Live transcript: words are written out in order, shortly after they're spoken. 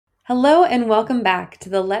Hello and welcome back to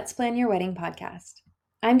the Let's Plan Your Wedding podcast.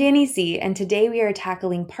 I'm Danny C, and today we are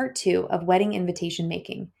tackling part 2 of wedding invitation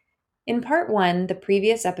making. In part 1, the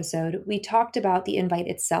previous episode, we talked about the invite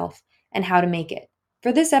itself and how to make it.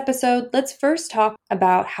 For this episode, let's first talk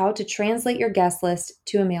about how to translate your guest list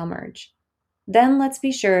to a mail merge. Then let's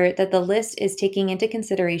be sure that the list is taking into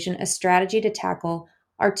consideration a strategy to tackle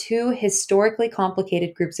our two historically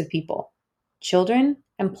complicated groups of people, children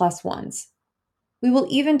and plus ones. We will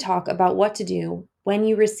even talk about what to do when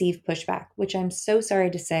you receive pushback, which I'm so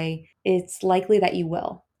sorry to say, it's likely that you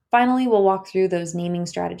will. Finally, we'll walk through those naming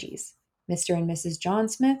strategies. Mr. and Mrs. John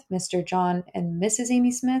Smith, Mr. John and Mrs.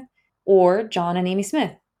 Amy Smith, or John and Amy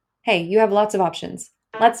Smith. Hey, you have lots of options.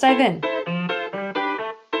 Let's dive in.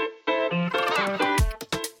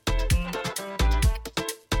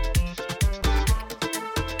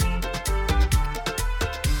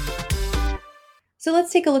 So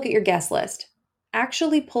let's take a look at your guest list.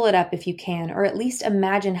 Actually pull it up if you can, or at least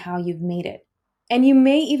imagine how you've made it. And you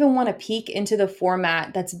may even want to peek into the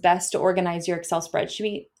format that's best to organize your Excel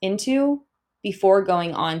spreadsheet into before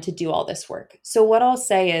going on to do all this work. So what I'll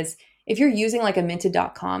say is, if you're using like a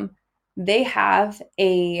minted.com, they have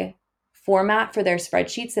a format for their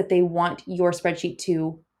spreadsheets that they want your spreadsheet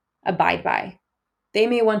to abide by. They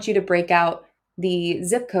may want you to break out the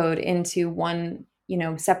zip code into one,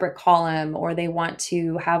 separate column, or they want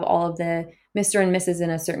to have all of the Mr. and Mrs. in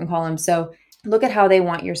a certain column. So look at how they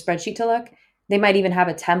want your spreadsheet to look. They might even have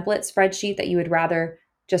a template spreadsheet that you would rather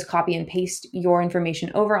just copy and paste your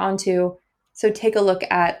information over onto. So take a look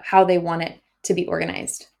at how they want it to be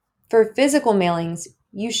organized. For physical mailings,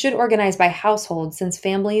 you should organize by household, since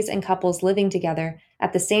families and couples living together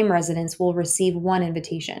at the same residence will receive one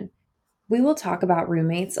invitation. We will talk about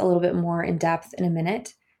roommates a little bit more in depth in a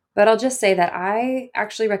minute, but I'll just say that I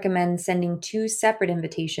actually recommend sending 2 separate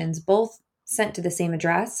invitations, both sent to the same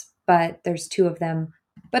address, but there's 2 of them.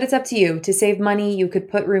 But it's up to you. To save money, you could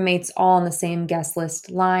put roommates all on the same guest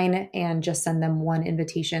list line and just send them one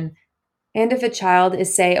invitation. And if a child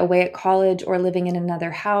is, say, away at college or living in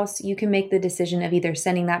another house, you can make the decision of either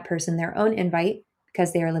sending that person their own invite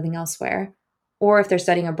because they are living elsewhere, or if they're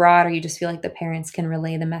studying abroad or you just feel like the parents can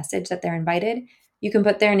relay the message that they're invited, you can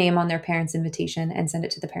put their name on their parents' invitation and send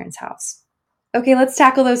it to the parents' house. Okay, let's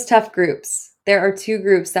tackle those tough groups. There are 2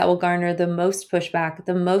 groups that will garner the most pushback,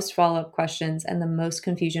 the most follow-up questions, and the most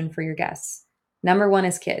confusion for your guests. Number 1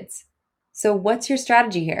 is kids. So what's your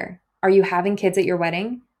strategy here? Are you having kids at your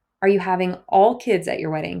wedding? Are you having all kids at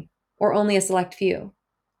your wedding, or only a select few?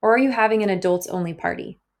 Or are you having an adults-only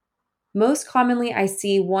party? Most commonly, I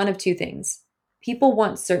see one of 2 things. People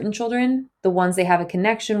want certain children, the ones they have a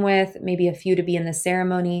connection with, maybe a few to be in the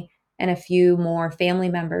ceremony, and a few more family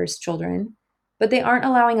members' children, but they aren't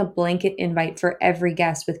allowing a blanket invite for every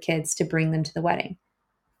guest with kids to bring them to the wedding.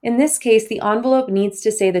 In this case, the envelope needs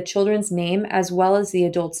to say the children's name as well as the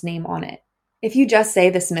adult's name on it. If you just say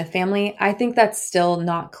the Smith family, I think that's still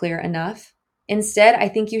not clear enough. Instead, I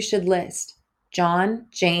think you should list John,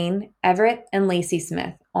 Jane, Everett, and Lacey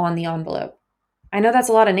Smith on the envelope. I know that's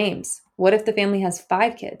a lot of names. What if the family has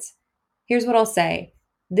 5 kids? Here's what I'll say.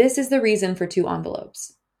 This is the reason for 2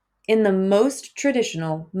 envelopes. In the most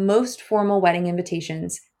traditional, most formal wedding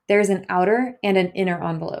invitations, there's an outer and an inner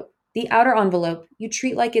envelope. The outer envelope, you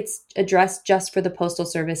treat like it's addressed just for the postal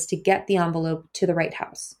service to get the envelope to the right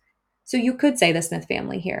house. So you could say the Smith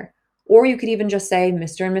family here, or you could even just say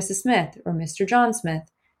Mr. and Mrs. Smith or Mr. John Smith.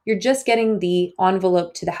 You're just getting the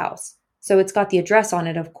envelope to the house. So it's got the address on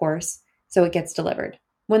it, of course, so it gets delivered.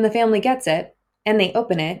 When the family gets it and they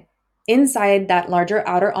open it, inside that larger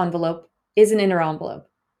outer envelope is an inner envelope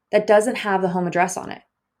that doesn't have the home address on it.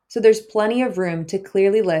 So there's plenty of room to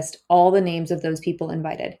clearly list all the names of those people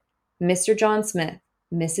invited. Mr. John Smith,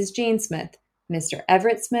 Mrs. Jane Smith, Mr.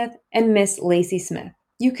 Everett Smith, and Miss Lacey Smith.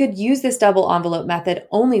 You could use this double envelope method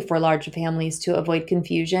only for large families to avoid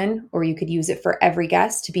confusion, or you could use it for every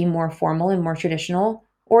guest to be more formal and more traditional,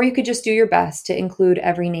 or you could just do your best to include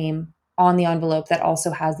every name on the envelope that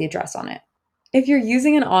also has the address on it. If you're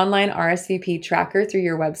using an online RSVP tracker through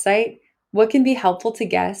your website, what can be helpful to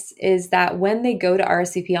guests is that when they go to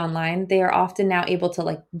RSVP online, they are often now able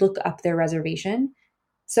to look up their reservation.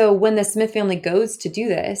 So when the Smith family goes to do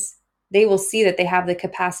this, they will see that they have the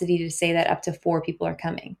capacity to say that up to 4 people are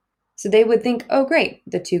coming. So they would think, oh great,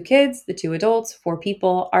 the 2 kids, the 2 adults, 4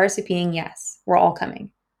 people, RSVPing, yes, we're all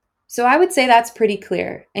coming. So I would say that's pretty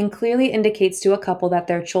clear and clearly indicates to a couple that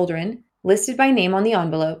their children, listed by name on the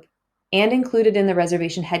envelope and included in the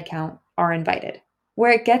reservation head count, are invited.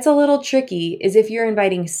 Where it gets a little tricky is if you're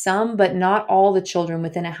inviting some but not all the children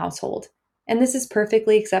within a household. And this is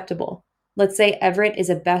perfectly acceptable. Let's say Everett is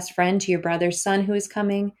a best friend to your brother's son who is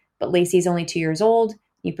coming, but Lacey's only 2 years old.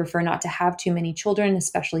 You prefer not to have too many children,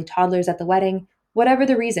 especially toddlers at the wedding. Whatever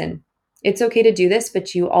the reason, it's okay to do this,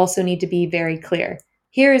 but you also need to be very clear.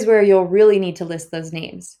 Here is where you'll really need to list those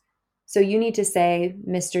names. So you need to say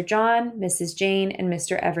Mr. John, Mrs. Jane, and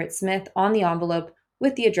Mr. Everett Smith on the envelope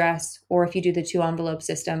with the address, or if you do the 2 envelope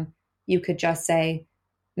system, you could just say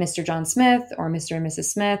Mr. John Smith or Mr. and Mrs.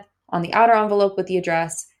 Smith on the outer envelope with the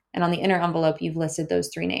address, and on the inner envelope, you've listed those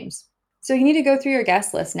 3 names. So you need to go through your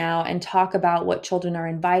guest list now and talk about what children are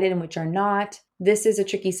invited and which are not. This is a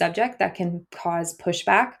tricky subject that can cause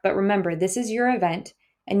pushback, but remember, this is your event,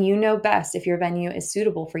 and you know best if your venue is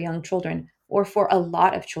suitable for young children or for a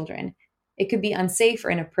lot of children. It could be unsafe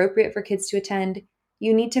or inappropriate for kids to attend.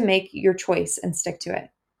 You need to make your choice and stick to it.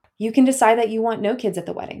 You can decide that you want no kids at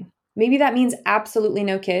the wedding. Maybe that means absolutely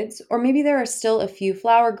no kids, or maybe there are still a few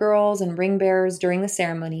flower girls and ring bearers during the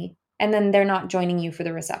ceremony, and then they're not joining you for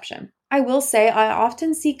the reception. I will say I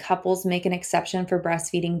often see couples make an exception for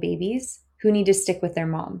breastfeeding babies who need to stick with their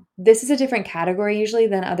mom. This is a different category usually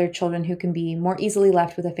than other children who can be more easily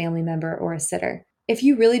left with a family member or a sitter. If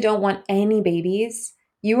you really don't want any babies,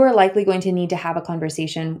 you are likely going to need to have a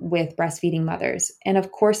conversation with breastfeeding mothers. And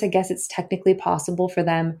of course, I guess it's technically possible for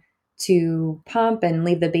them to pump and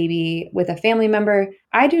leave the baby with a family member.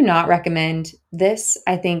 I do not recommend this.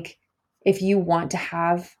 I think if you want to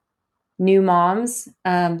have new moms,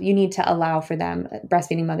 you need to allow for them,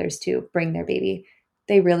 breastfeeding mothers, to bring their baby.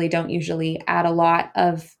 They really don't usually add a lot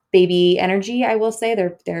of baby energy, I will say.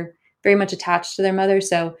 They're very much attached to their mother.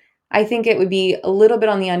 So I think it would be a little bit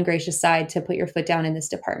on the ungracious side to put your foot down in this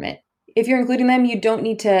department. If you're including them, you don't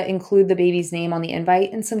need to include the baby's name on the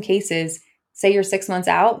invite. In some cases, say you're 6 months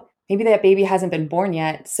out, maybe that baby hasn't been born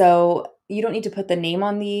yet. So you don't need to put the name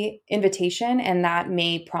on the invitation, and that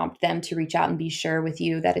may prompt them to reach out and be sure with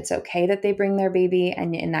you that it's okay that they bring their baby.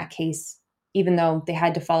 And in that case, even though they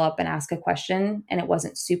had to follow up and ask a question and it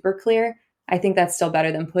wasn't super clear, I think that's still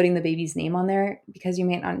better than putting the baby's name on there because you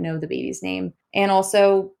may not know the baby's name. And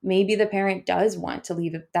also, maybe the parent does want to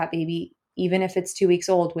leave that baby, even if it's 2 weeks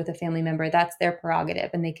old, with a family member. That's their prerogative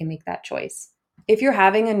and they can make that choice. If you're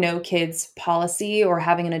having a no kids policy or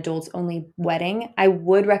having an adults only wedding, I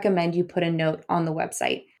would recommend you put a note on the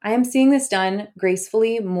website. I am seeing this done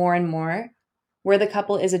gracefully more and more, where the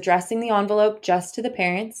couple is addressing the envelope just to the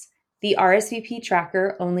parents. The RSVP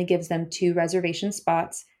tracker only gives them 2 reservation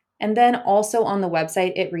spots. And then also on the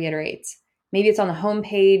website, it reiterates. Maybe it's on the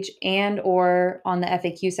homepage and or on the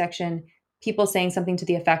FAQ section, people saying something to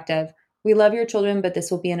the effect of, "We love your children, but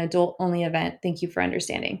this will be an adult-only event. Thank you for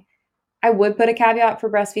understanding." I would put a caveat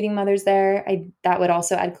for breastfeeding mothers there. That would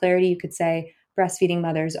also add clarity. You could say breastfeeding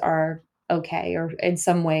mothers are okay, or in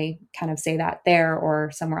some way kind of say that there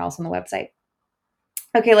or somewhere else on the website.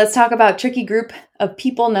 Okay, let's talk about tricky group of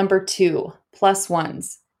people number 2,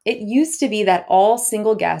 +1s. It used to be that all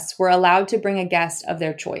single guests were allowed to bring a guest of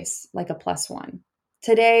their choice, like a +1.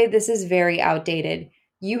 Today, this is very outdated.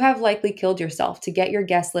 You have likely killed yourself to get your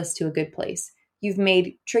guest list to a good place. You've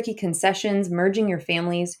made tricky concessions, merging your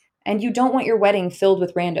families, and you don't want your wedding filled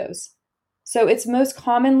with randos. So it's most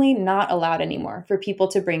commonly not allowed anymore for people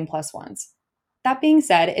to bring +1s. That being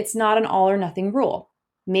said, it's not an all or nothing rule.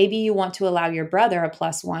 Maybe you want to allow your brother a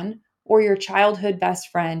 +1 or your childhood best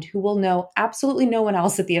friend who will know absolutely no one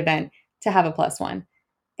else at the event to have a +1.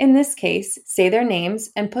 In this case, say their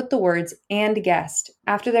names and put the words "and guest"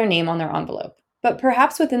 after their name on their envelope. But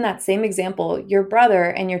perhaps within that same example, your brother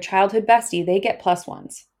and your childhood bestie, they get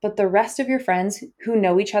 +1s. But the rest of your friends who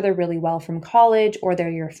know each other really well from college or they're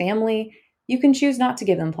your family, you can choose not to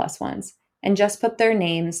give them +1s and just put their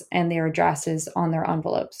names and their addresses on their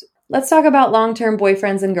envelopes. Let's talk about long-term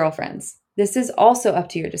boyfriends and girlfriends. This is also up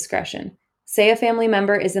to your discretion. Say a family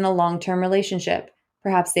member is in a long-term relationship.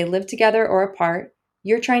 Perhaps they live together or apart.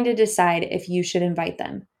 You're trying to decide if you should invite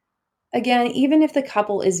them. Again, even if the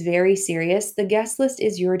couple is very serious, the guest list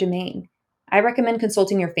is your domain. I recommend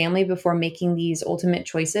consulting your family before making these ultimate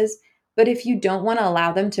choices, but if you don't want to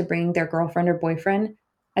allow them to bring their girlfriend or boyfriend,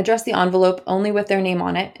 address the envelope only with their name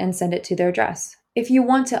on it and send it to their address. If you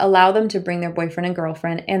want to allow them to bring their boyfriend and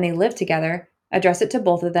girlfriend and they live together, address it to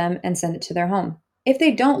both of them and send it to their home. If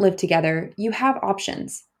they don't live together, you have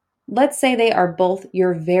options. Let's say they are both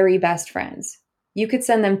your very best friends. You could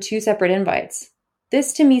send them 2 separate invites.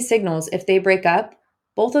 This to me signals if they break up,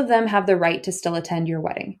 both of them have the right to still attend your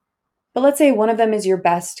wedding. But let's say one of them is your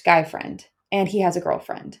best guy friend and he has a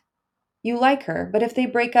girlfriend. You like her, but if they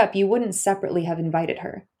break up, you wouldn't separately have invited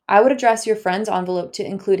her. I would address your friend's envelope to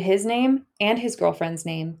include his name and his girlfriend's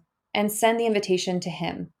name and send the invitation to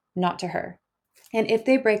him, not to her. And if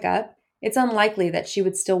they break up, it's unlikely that she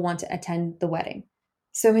would still want to attend the wedding.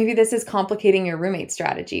 So maybe this is complicating your roommate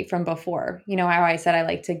strategy from before. You know how I said I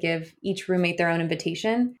like to give each roommate their own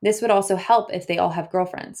invitation? This would also help if they all have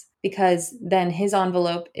girlfriends, because then his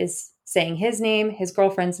envelope is saying his name, his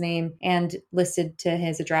girlfriend's name, and listed to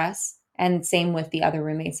his address. And same with the other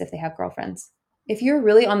roommates if they have girlfriends. If you're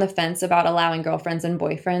really on the fence about allowing girlfriends and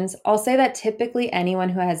boyfriends, I'll say that typically anyone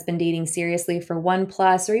who has been dating seriously for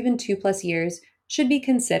 1+ or even 2+ years should be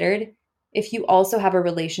considered if you also have a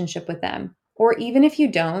relationship with them. Or even if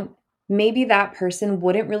you don't, maybe that person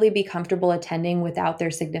wouldn't really be comfortable attending without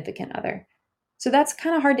their significant other. So that's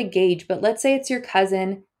kind of hard to gauge, but let's say it's your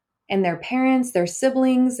cousin and their parents, their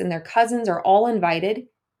siblings, and their cousins are all invited.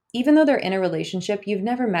 Even though they're in a relationship, you've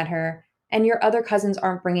never met her, and your other cousins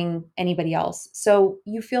aren't bringing anybody else. So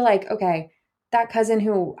you feel like, okay, that cousin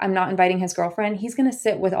who I'm not inviting his girlfriend, he's going to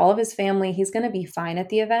sit with all of his family. He's going to be fine at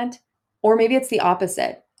the event. Or maybe it's the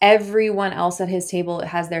opposite. Everyone else at his table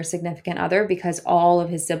has their significant other because all of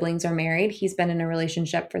his siblings are married. He's been in a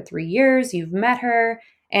relationship for 3 years. You've met her,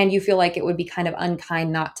 and you feel like it would be kind of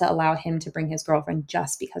unkind not to allow him to bring his girlfriend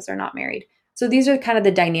just because they're not married. So these are kind of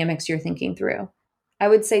the dynamics you're thinking through. I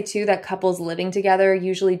would say too that couples living together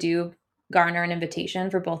usually do garner an invitation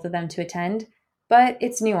for both of them to attend, but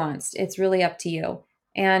it's nuanced. It's really up to you.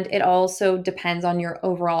 And it also depends on your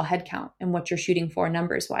overall head count and what you're shooting for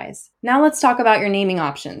numbers wise. Now let's talk about your naming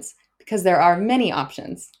options, because there are many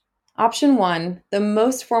options. Option 1, the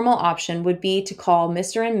most formal option would be to call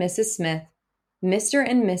Mr. and Mrs. Smith Mr.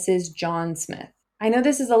 and Mrs. John Smith. I know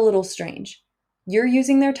this is a little strange. You're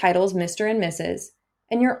using their titles, Mr. and Mrs.,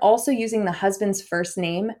 and you're also using the husband's first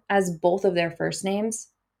name as both of their first names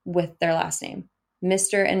with their last name,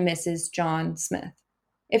 Mr. and Mrs. John Smith.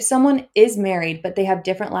 If someone is married but they have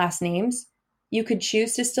different last names, you could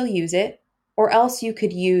choose to still use it, or else you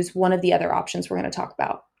could use one of the other options we're going to talk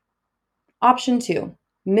about. Option 2,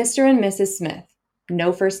 Mr. and Mrs. Smith,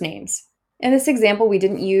 no first names. In this example, we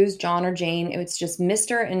didn't use John or Jane. It was just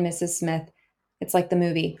Mr. and Mrs. Smith. It's like the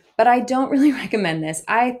movie. But I don't really recommend this.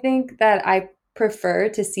 I think that I prefer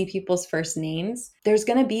to see people's first names. There's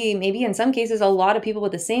going to be, maybe in some cases, a lot of people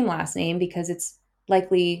with the same last name because it's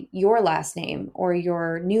likely your last name or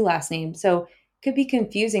your new last name. So it could be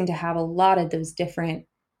confusing to have a lot of those different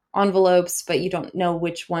envelopes, but you don't know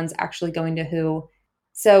which one's actually going to who.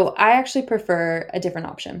 So I actually prefer a different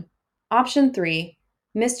option. Option 3,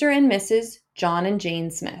 Mr. and Mrs. John and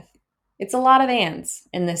Jane Smith. It's a lot of ands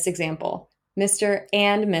in this example. Mr.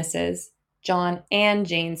 and Mrs. John and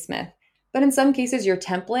Jane Smith. But in some cases, your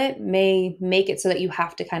template may make it so that you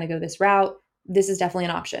have to kind of go this route. This is definitely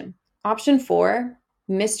an option. Option 4,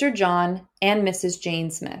 Mr. John and Mrs.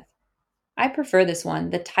 Jane Smith. I prefer this one.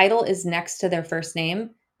 The title is next to their first name,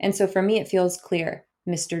 and so for me, it feels clear.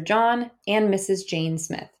 Mr. John and Mrs. Jane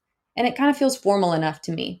Smith. And it kind of feels formal enough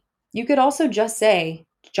to me. You could also just say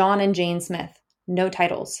John and Jane Smith, no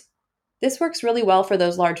titles. This works really well for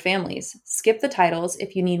those large families. Skip the titles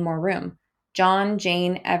if you need more room. John,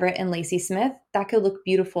 Jane, Everett, and Lacey Smith, that could look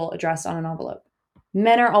beautiful addressed on an envelope.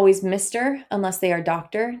 Men are always Mr. unless they are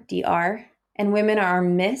Dr., Dr., and women are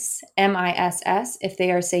Miss, MISS, if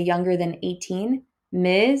they are, say, younger than 18,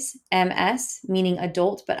 Ms., MS, meaning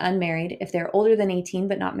adult but unmarried, if they're older than 18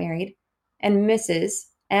 but not married, and Mrs.,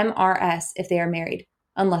 MRS, if they are married,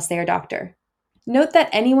 unless they are doctor. Note that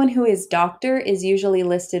anyone who is doctor is usually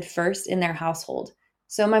listed first in their household.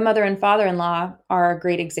 So my mother and father-in-law are a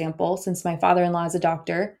great example. Since my father-in-law is a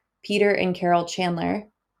doctor, Peter and Carol Chandler,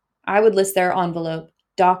 I would list their envelope,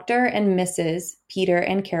 Dr. and Mrs. Peter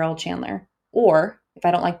and Carol Chandler. Or, if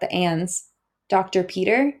I don't like the ands, Dr.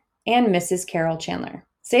 Peter and Mrs. Carol Chandler.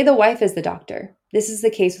 Say the wife is the doctor. This is the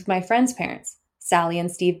case with my friend's parents, Sally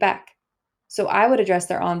and Steve Beck. So I would address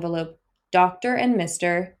their envelope, Dr. and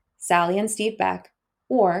Mr. Sally and Steve Beck,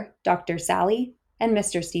 or Dr. Sally and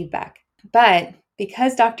Mr. Steve Beck. But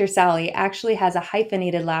because Dr. Sally actually has a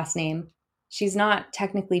hyphenated last name, she's not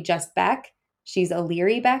technically just Beck, she's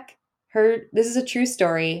O'Leary Beck. This is a true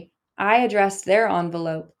story. I addressed their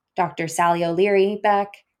envelope, Dr. Sally O'Leary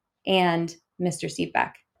Beck and Mr. Steve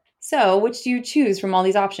Beck. So which do you choose from all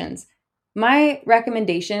these options? My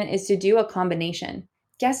recommendation is to do a combination.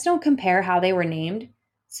 Guests don't compare how they were named.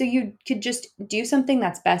 So you could just do something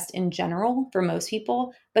that's best in general for most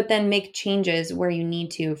people, but then make changes where you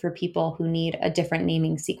need to for people who need a different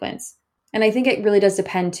naming sequence. And I think it really does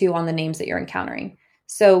depend too on the names that you're encountering.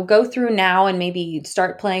 So go through now and maybe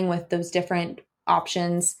start playing with those different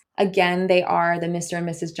options. Again, they are the Mr. and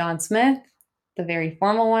Mrs. John Smith, the very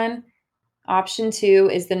formal one. Option 2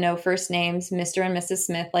 is the no first names, Mr. and Mrs.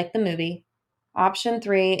 Smith, like the movie. Option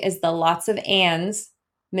 3 is the lots of ands,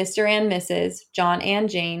 Mr. and Mrs. John and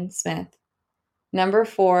Jane Smith. Number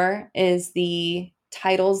 4 is the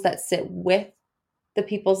titles that sit with the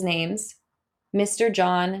people's names, Mr.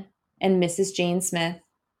 John and Mrs. Jane Smith.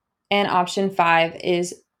 And option 5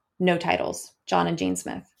 is no titles, John and Jane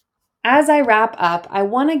Smith. As I wrap up, I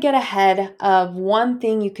want to get ahead of one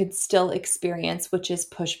thing you could still experience, which is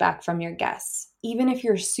pushback from your guests. Even if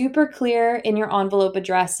you're super clear in your envelope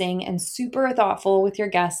addressing and super thoughtful with your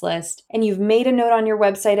guest list, and you've made a note on your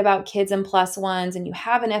website about kids and plus ones, and you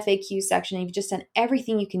have an FAQ section, and you've just done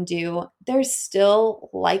everything you can do, there's still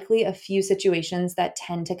likely a few situations that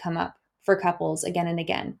tend to come up for couples again and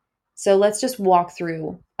again. So let's just walk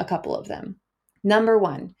through a couple of them. Number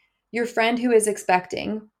 1, your friend who is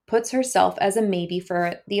expecting puts herself as a maybe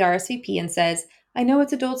for the RSVP and says, I know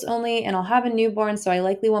it's adults only and I'll have a newborn, so I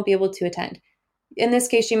likely won't be able to attend. In this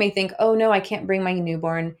case, you may think, oh no, I can't bring my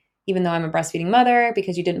newborn, even though I'm a breastfeeding mother,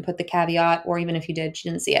 because you didn't put the caveat, or even if you did, she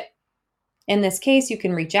didn't see it. In this case, you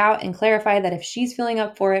can reach out and clarify that if she's feeling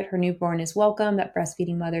up for it, her newborn is welcome, that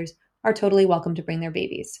breastfeeding mothers are totally welcome to bring their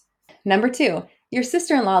babies. Number 2, your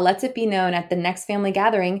sister-in-law lets it be known at the next family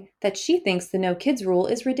gathering that she thinks the no kids rule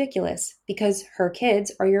is ridiculous because her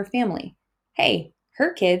kids are your family. Hey,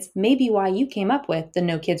 her kids may be why you came up with the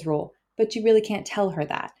no kids rule, but you really can't tell her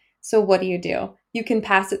that. So what do? You can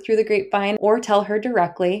pass it through the grapevine or tell her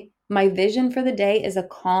directly, my vision for the day is a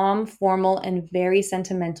calm, formal, and very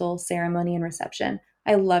sentimental ceremony and reception.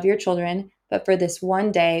 I love your children, but for this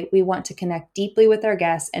one day, we want to connect deeply with our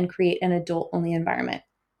guests and create an adult-only environment.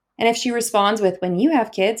 And if she responds with, when you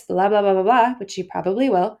have kids, blah, blah, blah, blah, blah, which she probably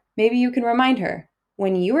will, maybe you can remind her.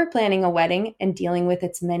 When you were planning a wedding and dealing with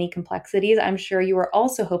its many complexities, I'm sure you were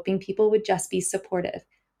also hoping people would just be supportive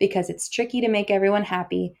because it's tricky to make everyone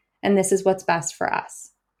happy, and this is what's best for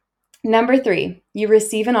us. Number 3, you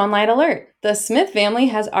receive an online alert. The Smith family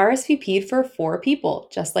has RSVP'd for 4 people,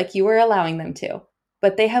 just like you were allowing them to,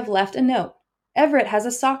 but they have left a note. Everett has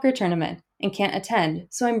a soccer tournament and can't attend,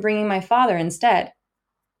 so I'm bringing my father instead.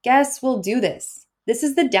 Guests will do this. This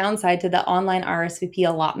is the downside to the online RSVP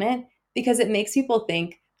allotment because it makes people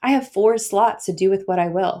think, I have 4 slots to do with what I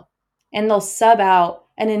will. And they'll sub out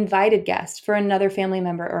an invited guest for another family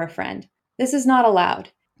member or a friend. This is not allowed.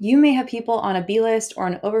 You may have people on a B list or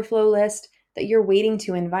an overflow list that you're waiting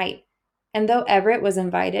to invite. And though Everett was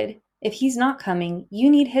invited, if he's not coming, you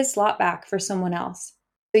need his slot back for someone else.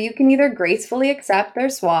 So you can either gracefully accept their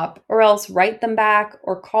swap or else write them back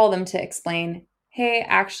or call them to explain, hey,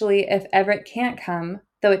 actually, if Everett can't come,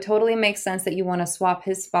 though it totally makes sense that you want to swap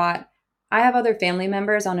his spot, I have other family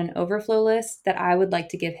members on an overflow list that I would like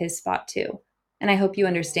to give his spot to. And I hope you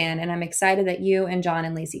understand, and I'm excited that you and John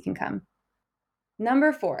and Lacey can come.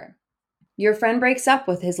 Number 4, your friend breaks up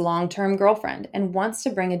with his long-term girlfriend and wants to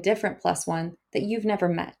bring a different plus one that you've never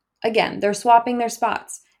met. Again, they're swapping their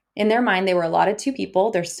spots. In their mind, they were allotted 2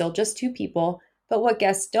 people. They're still just 2 people. But what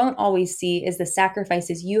guests don't always see is the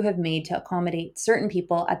sacrifices you have made to accommodate certain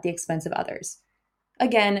people at the expense of others.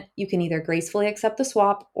 Again, you can either gracefully accept the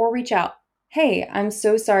swap or reach out. Hey, I'm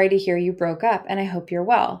so sorry to hear you broke up and I hope you're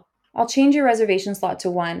well. I'll change your reservation slot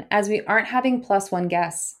to 1 as we aren't having plus 1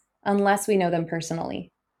 guests unless we know them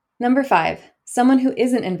personally. Number 5, someone who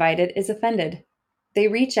isn't invited is offended. They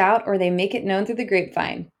reach out or they make it known through the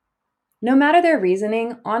grapevine. No matter their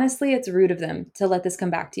reasoning, honestly, it's rude of them to let this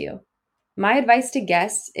come back to you. My advice to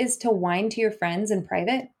guests is to whine to your friends in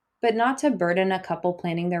private, but not to burden a couple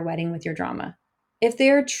planning their wedding with your drama. If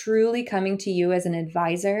they are truly coming to you as an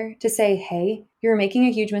advisor to say, hey, you're making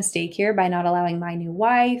a huge mistake here by not allowing my new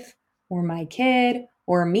wife or my kid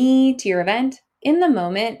or me to your event, in the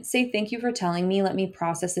moment, say thank you for telling me, let me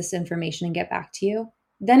process this information and get back to you.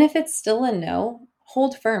 Then if it's still a no,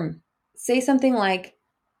 hold firm. Say something like,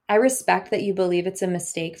 I respect that you believe it's a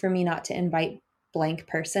mistake for me not to invite blank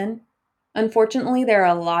person. Unfortunately, there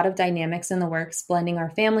are a lot of dynamics in the works blending our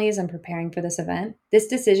families and preparing for this event. This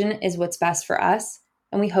decision is what's best for us,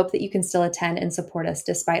 and we hope that you can still attend and support us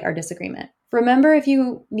despite our disagreement. Remember, if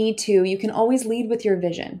you need to, you can always lead with your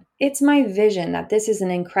vision. It's my vision that this is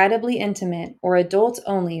an incredibly intimate or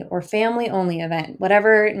adults-only or family-only event,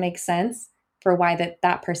 whatever it makes sense for why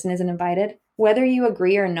that person isn't invited. Whether you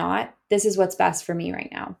agree or not, this is what's best for me right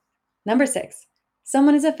now. Number 6,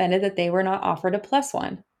 someone is offended that they were not offered a plus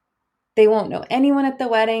one. They won't know anyone at the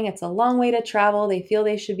wedding. It's a long way to travel. They feel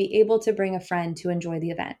they should be able to bring a friend to enjoy the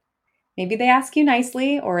event. Maybe they ask you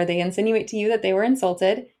nicely or they insinuate to you that they were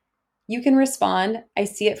insulted. You can respond, I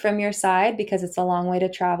see it from your side because it's a long way to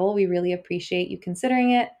travel. We really appreciate you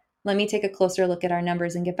considering it. Let me take a closer look at our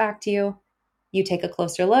numbers and get back to you. You take a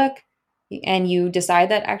closer look and you decide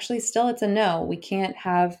that actually still it's a no. We can't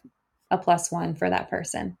have a plus one for that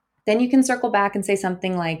person. Then you can circle back and say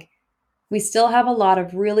something like, we still have a lot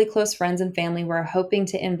of really close friends and family we're hoping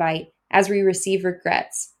to invite, as we receive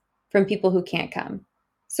regrets from people who can't come.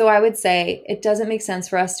 So I would say it doesn't make sense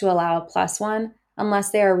for us to allow a plus one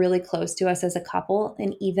unless they are really close to us as a couple.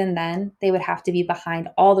 And even then, they would have to be behind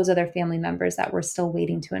all those other family members that we're still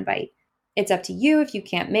waiting to invite. It's up to you if you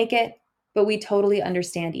can't make it, but we totally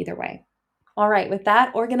understand either way. All right, with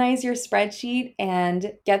that, organize your spreadsheet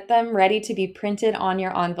and get them ready to be printed on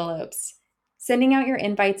your envelopes. Sending out your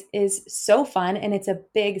invites is so fun and it's a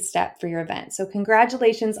big step for your event. So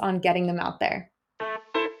congratulations on getting them out there.